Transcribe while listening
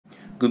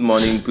Good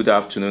morning, good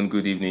afternoon,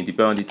 good evening.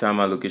 Depending on the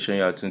time and location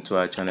you are tuned to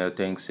our channel.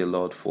 Thanks a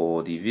lot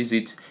for the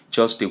visit.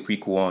 Just a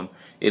quick one.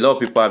 A lot of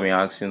people have been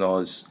asking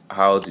us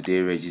how do they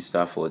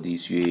register for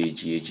this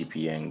UAAG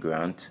AGPGN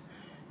grant.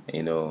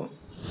 You know,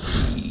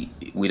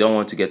 we don't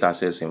want to get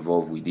ourselves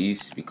involved with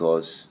this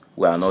because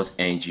we are not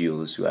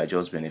NGOs. We are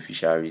just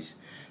beneficiaries.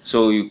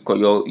 So you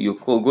go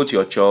to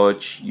your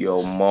church,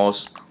 your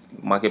mosque,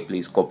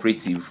 marketplace,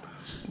 cooperative.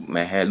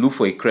 Look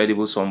for a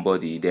credible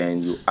somebody,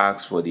 then you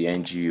ask for the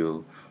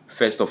NGO.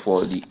 First of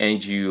all, the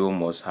NGO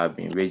must have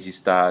been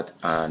registered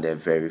and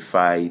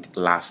verified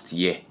last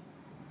year.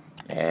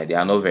 They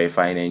are not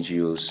verifying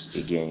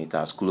NGOs again, it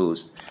has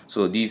closed.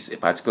 So this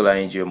particular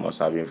NGO must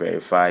have been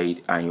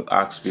verified, and you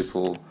ask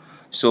people.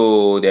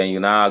 So then you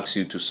now ask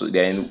you to, so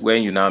then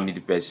when you now meet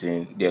the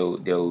person, there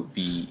will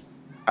be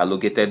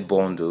allocated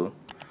bundle,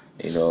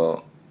 there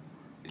will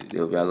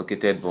be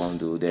allocated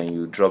bundle. Then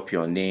you drop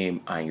your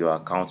name and your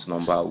account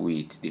number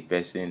with the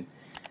person,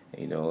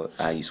 and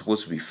it's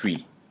supposed to be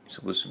free. It's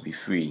supposed to be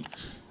free.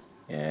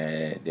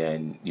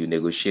 Then you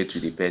negotiate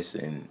with the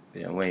person.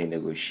 Then when you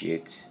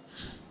negotiate,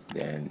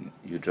 then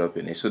you drop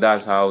your name. So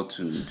that's how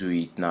to do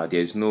it now.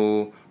 There's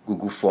no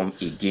Google form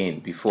again.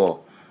 Before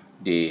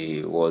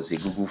there was a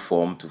Google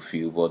form to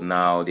fill, but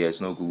now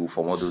there's no Google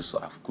form. All those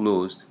have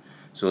closed.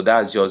 So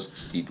that's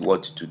just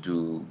what to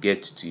do.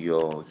 Get to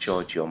your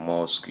church, your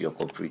mosque, your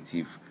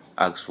cooperative,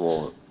 ask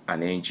for an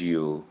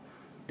NGO,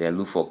 then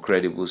look for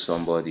credible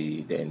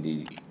somebody,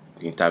 then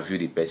interview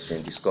the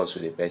person, discuss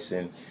with the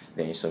person,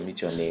 then you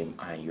submit your name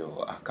and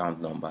your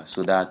account number.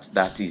 So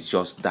that is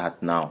just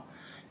that now.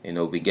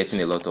 We're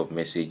getting a lot of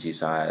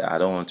messages. I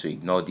don't want to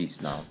ignore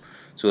this now.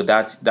 So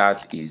that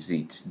is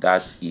it.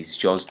 That is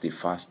just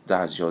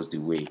that's just the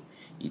way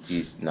it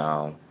is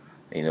now.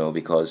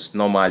 Because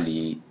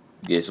normally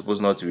there's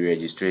supposed not to be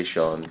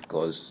registration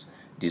because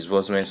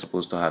disbursement is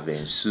supposed to have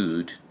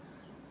ensued.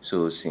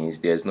 So since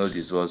there's no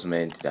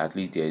disbursement, at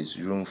least there's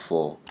room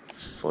for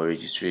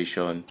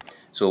registration.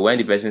 So when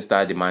the person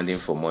starts demanding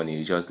for money,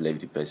 you just leave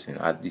the person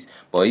at this.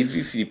 But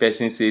if the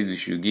person says you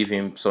should give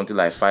him something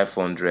like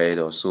 500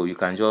 or so, you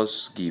can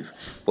just give.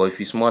 But if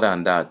it's more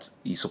than that,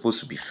 it's supposed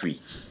to be free.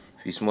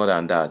 If it's more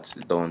than that,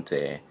 don't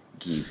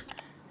give.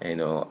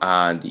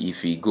 And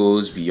if it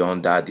goes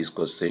beyond that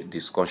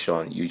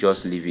discussion, you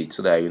just leave it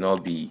so that you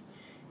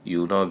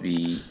will not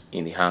be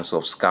in the hands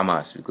of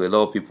scammers, because a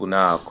lot of people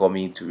now are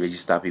coming to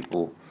register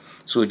people.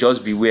 So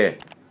just beware.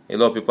 A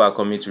lot of people are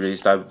coming to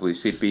register people. They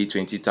say pay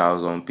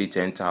 20,000, pay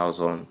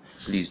 10,000.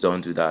 Please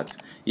don't do that.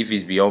 If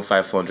it's beyond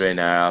 500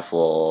 naira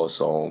for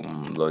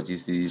some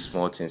logistics,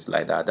 small things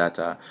like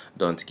that,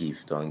 don't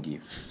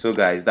give. So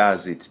guys,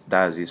 that's it.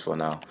 That's it for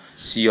now.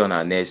 See you on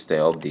our next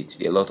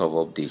update. A lot of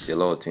updates. A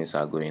lot of things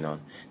are going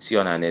on. See you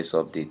on our next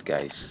update,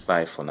 guys.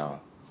 Bye for now.